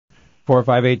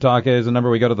458-TALK is the number.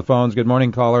 We go to the phones. Good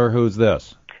morning, caller. Who's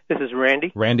this? This is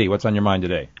Randy. Randy, what's on your mind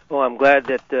today? Well, I'm glad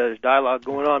that there's dialogue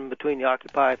going on between the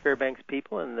Occupy Fairbanks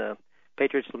people and the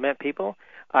Patriots Lament people.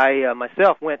 I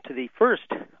myself went to the first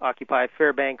Occupy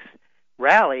Fairbanks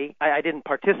rally. I didn't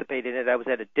participate in it. I was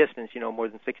at a distance, more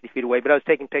than 60 feet away, but I was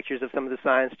taking pictures of some of the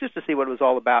signs just to see what it was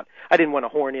all about. I didn't want to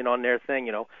horn in on their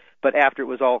thing, but after it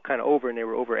was all kind of over and they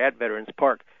were over at Veterans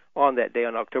Park on that day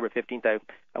on October 15th,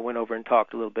 I went over and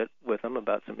talked a little bit with them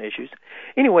about some issues.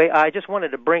 Anyway, I just wanted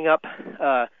to bring up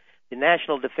the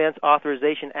National Defense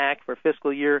Authorization Act for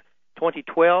fiscal year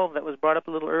 2012 that was brought up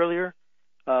a little earlier,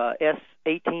 S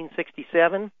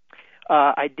 1867.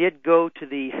 I did go to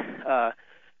the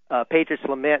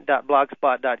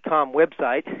patriotslament.blogspot.com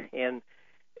website and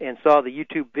saw the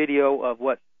YouTube video of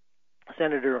what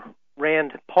Senator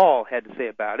Rand Paul had to say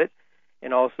about it,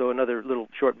 and also another little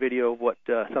short video of what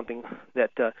something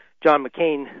that John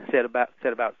McCain said about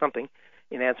something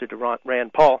in answer to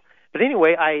Rand Paul. But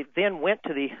anyway, I then went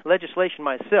to the legislation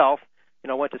myself.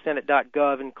 Went to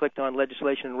Senate.gov and clicked on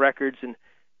legislation and records and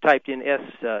typed in S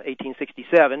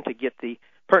 1867 to get the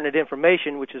pertinent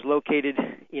information, which is located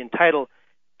in Title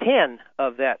 10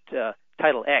 of that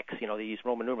Title X. They use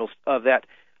Roman numerals of that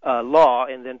law,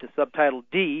 and then to Subtitle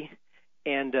D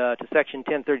and to Section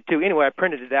 1032. Anyway, I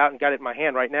printed it out and got it in my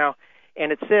hand right now,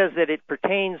 and it says that it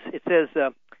says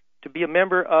to be a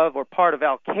member of or part of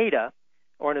Al-Qaeda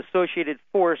or an associated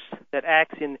force that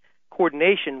acts in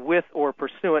coordination with or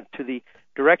pursuant to the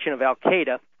direction of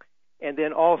Al-Qaeda. And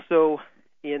then also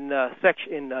in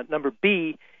number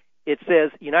B, it says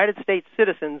United States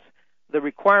citizens, the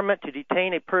requirement to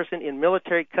detain a person in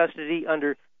military custody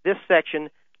under this section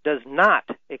does not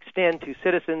extend to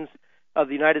citizens of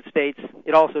the United States.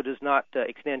 It also does not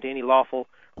extend to any lawful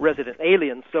resident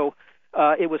aliens. So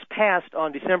it was passed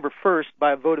on December 1st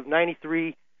by a vote of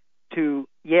 93 to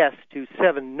yes to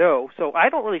 7 no. So I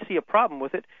don't really see a problem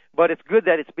with it, but it's good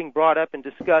that it's being brought up and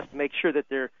discussed to make sure that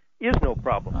there is no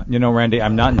problem. Randy,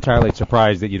 I'm not entirely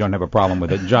surprised that you don't have a problem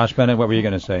with it. Josh Bennett, what were you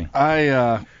going to say?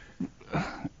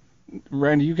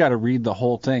 Randy, you got to read the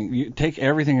whole thing. You take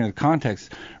everything into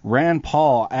context. Rand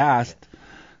Paul asked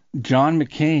John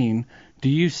McCain, do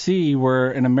you see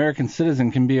where an American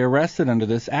citizen can be arrested under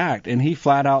this act? And he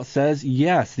flat out says,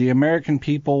 yes, the American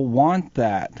people want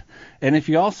that. And if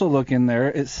you also look in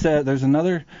there, it said there's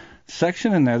another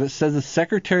section in there that says the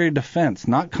Secretary of Defense,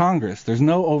 not Congress. There's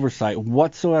no oversight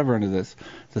whatsoever under this.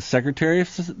 The Secretary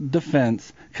of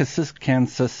Defense can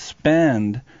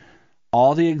suspend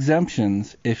all the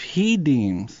exemptions if he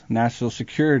deems national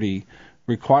security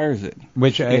requires it.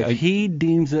 If he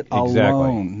deems it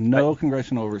alone, no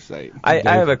congressional oversight. I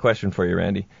have a question for you,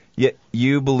 Randy.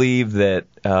 You believe that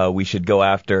we should go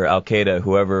after Al-Qaeda,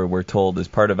 whoever we're told is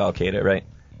part of Al-Qaeda, right?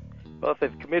 Well, if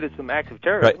they've committed some acts of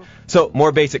terrorism. Right. So,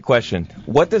 more basic question.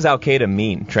 What does Al-Qaeda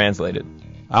mean, translated?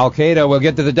 Al-Qaeda, we'll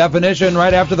get to the definition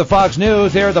right after the Fox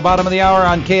News here at the bottom of the hour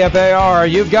on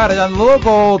KFAR. You've got it on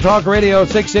local talk radio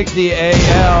 660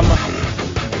 AM.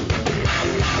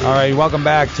 All right, welcome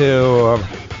back to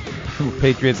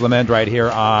Patriots Lament right here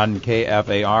on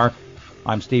KFAR.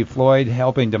 I'm Steve Floyd,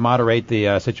 helping to moderate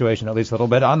the situation at least a little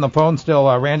bit. On the phone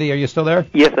still, Randy, are you still there?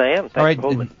 Yes, I am. Thanks All right, for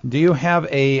holding. do you have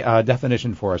a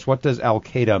definition for us? What does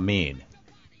Al-Qaeda mean?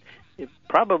 It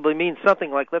probably means something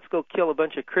like, let's go kill a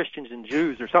bunch of Christians and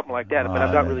Jews or something like that, but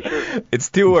I'm not really sure. It's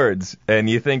 2 words, and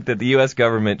you think that the U.S.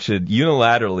 government should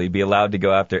unilaterally be allowed to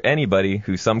go after anybody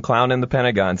who some clown in the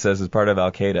Pentagon says is part of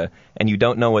Al-Qaeda, and you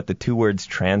don't know what the 2 words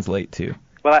translate to.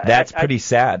 Well, that's pretty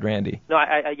sad, Randy. No,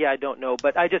 I don't know,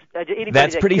 but anybody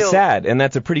that's pretty kills, sad, and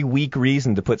that's a pretty weak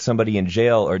reason to put somebody in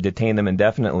jail or detain them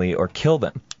indefinitely or kill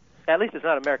them. At least it's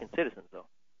not American citizens, though.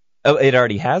 Oh, it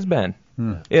already has been.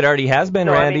 It already has been,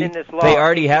 no, Randy. I mean, in this law, they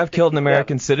already have killed an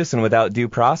American citizen without due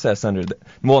process under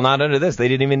well, not under this. They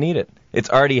didn't even need it.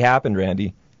 It's already happened,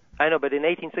 Randy. I know, but in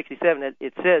 1867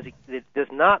 it says it does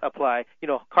not apply.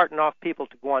 Carting off people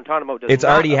to Guantanamo does It's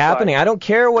not already apply. happening. I don't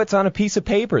care what's on a piece of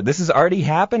paper. This is already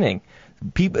happening.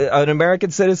 An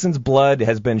American citizen's blood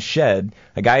has been shed.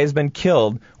 A guy has been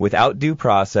killed without due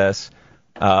process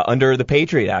under the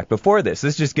Patriot Act before this.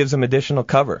 This just gives them additional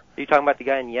cover. Are you talking about the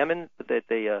guy in Yemen that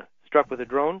they struck with a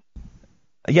drone?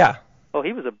 Yeah. Oh,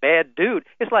 he was a bad dude.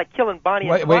 It's like killing Bonnie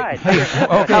and Clyde.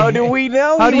 Okay. How do we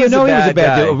know? How do you know he was a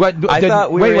bad dude? I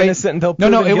thought we were innocent until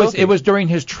proven guilty. It was during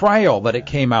his trial that it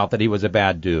came out that he was a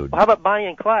bad dude. Well, how about Bonnie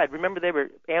and Clyde? Remember they were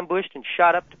ambushed and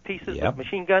shot up to pieces with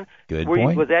machine gun? Good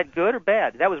point. Was that good or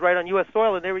bad? That was right on U.S.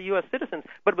 soil, and they were U.S. citizens.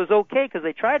 But it was okay because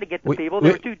they tried to get the people.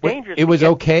 They were too dangerous. It was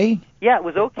okay? Yeah, it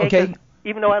was okay. Okay.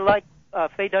 Even though I like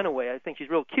Faye Dunaway, I think she's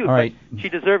real cute. All right. But she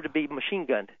deserved to be machine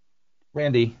gunned.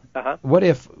 Randy, Uh-huh. what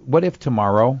if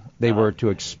tomorrow they were to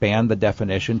expand the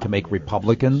definition to make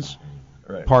Republicans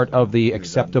part of the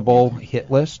acceptable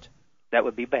hit list? That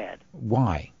would be bad.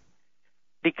 Why?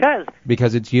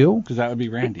 Because it's you? Because that would be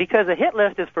Randy. Because a hit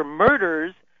list is for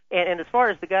murders, and as far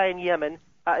as the guy in Yemen,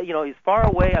 he's far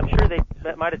away. I'm sure they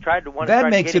might have tried to That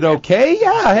makes it okay.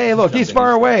 Yeah. Hey, look, he's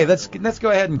far away. Let's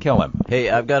go ahead and kill him. Hey,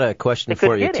 I've got a question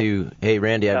for you too. Hey,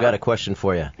 Randy, I've got a question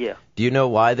for you. Yeah. Do you know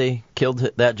why they killed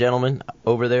that gentleman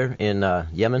over there in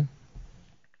Yemen?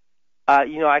 I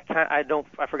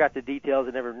forgot the details.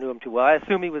 I never knew him too well. I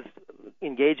assume he was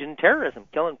engaged in terrorism,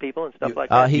 killing people and stuff like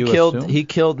that. He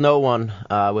killed no one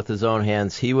with his own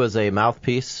hands. He was a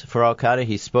mouthpiece for Al Qaeda.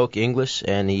 He spoke English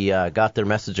and he got their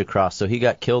message across. So he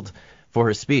got killed for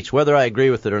his speech. Whether I agree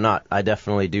with it or not, I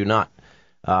definitely do not.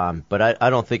 But I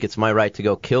don't think it's my right to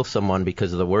go kill someone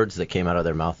because of the words that came out of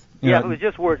their mouth. Yeah, it was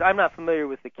just words. I'm not familiar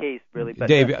with the case, really. But,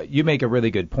 Dave, you make a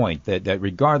really good point that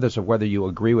regardless of whether you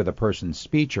agree with a person's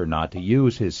speech or not, to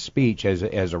use his speech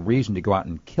as a reason to go out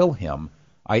and kill him,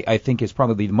 I think is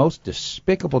probably the most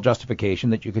despicable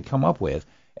justification that you could come up with.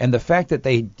 And the fact that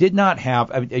they did not have,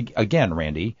 again,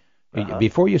 Randy,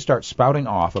 before you start spouting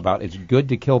off about it's good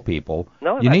to kill people,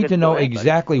 you need to know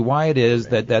exactly why it is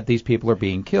that these people are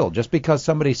being killed. Just because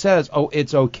somebody says, oh,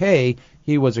 it's okay,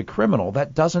 he was a criminal,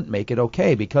 that doesn't make it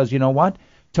okay, because you know what?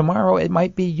 Tomorrow it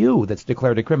might be you that's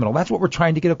declared a criminal. That's what we're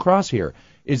trying to get across here,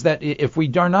 is that if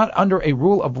we are not under a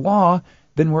rule of law,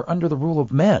 then we're under the rule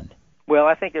of men. Well,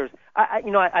 I think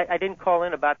I didn't call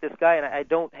in about this guy, and I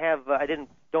don't have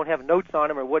notes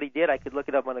on him or what he did. I could look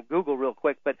it up on a Google real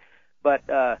quick, but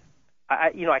I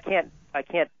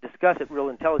can't discuss it real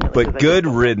intelligently. But good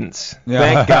riddance. Yeah.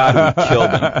 Thank God we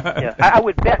killed him. Yeah. I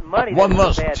would bet money. One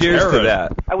must cheers to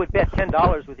that. I would bet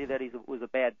 $10 with you that he was a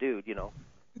bad dude.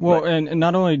 Well, and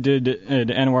not only did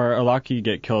Anwar al-Awlaki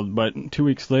get killed, but 2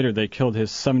 weeks later they killed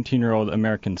his 17-year-old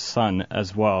American son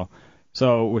as well.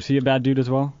 So was he a bad dude as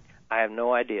well? I have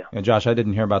no idea. And Josh, I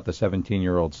didn't hear about the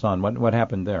 17-year-old son. What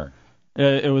happened there?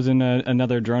 It was in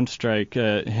another drone strike.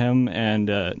 Him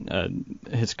and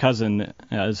his cousin,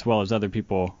 as well as other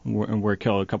people, were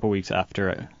killed a couple weeks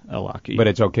after al-Awlaki. But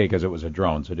it's okay because it was a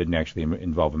drone, so it didn't actually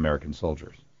involve American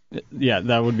soldiers. Yeah,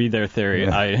 that would be their theory.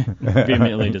 I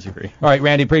vehemently disagree. All right,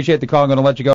 Randy, appreciate the call. I'm going to let you go.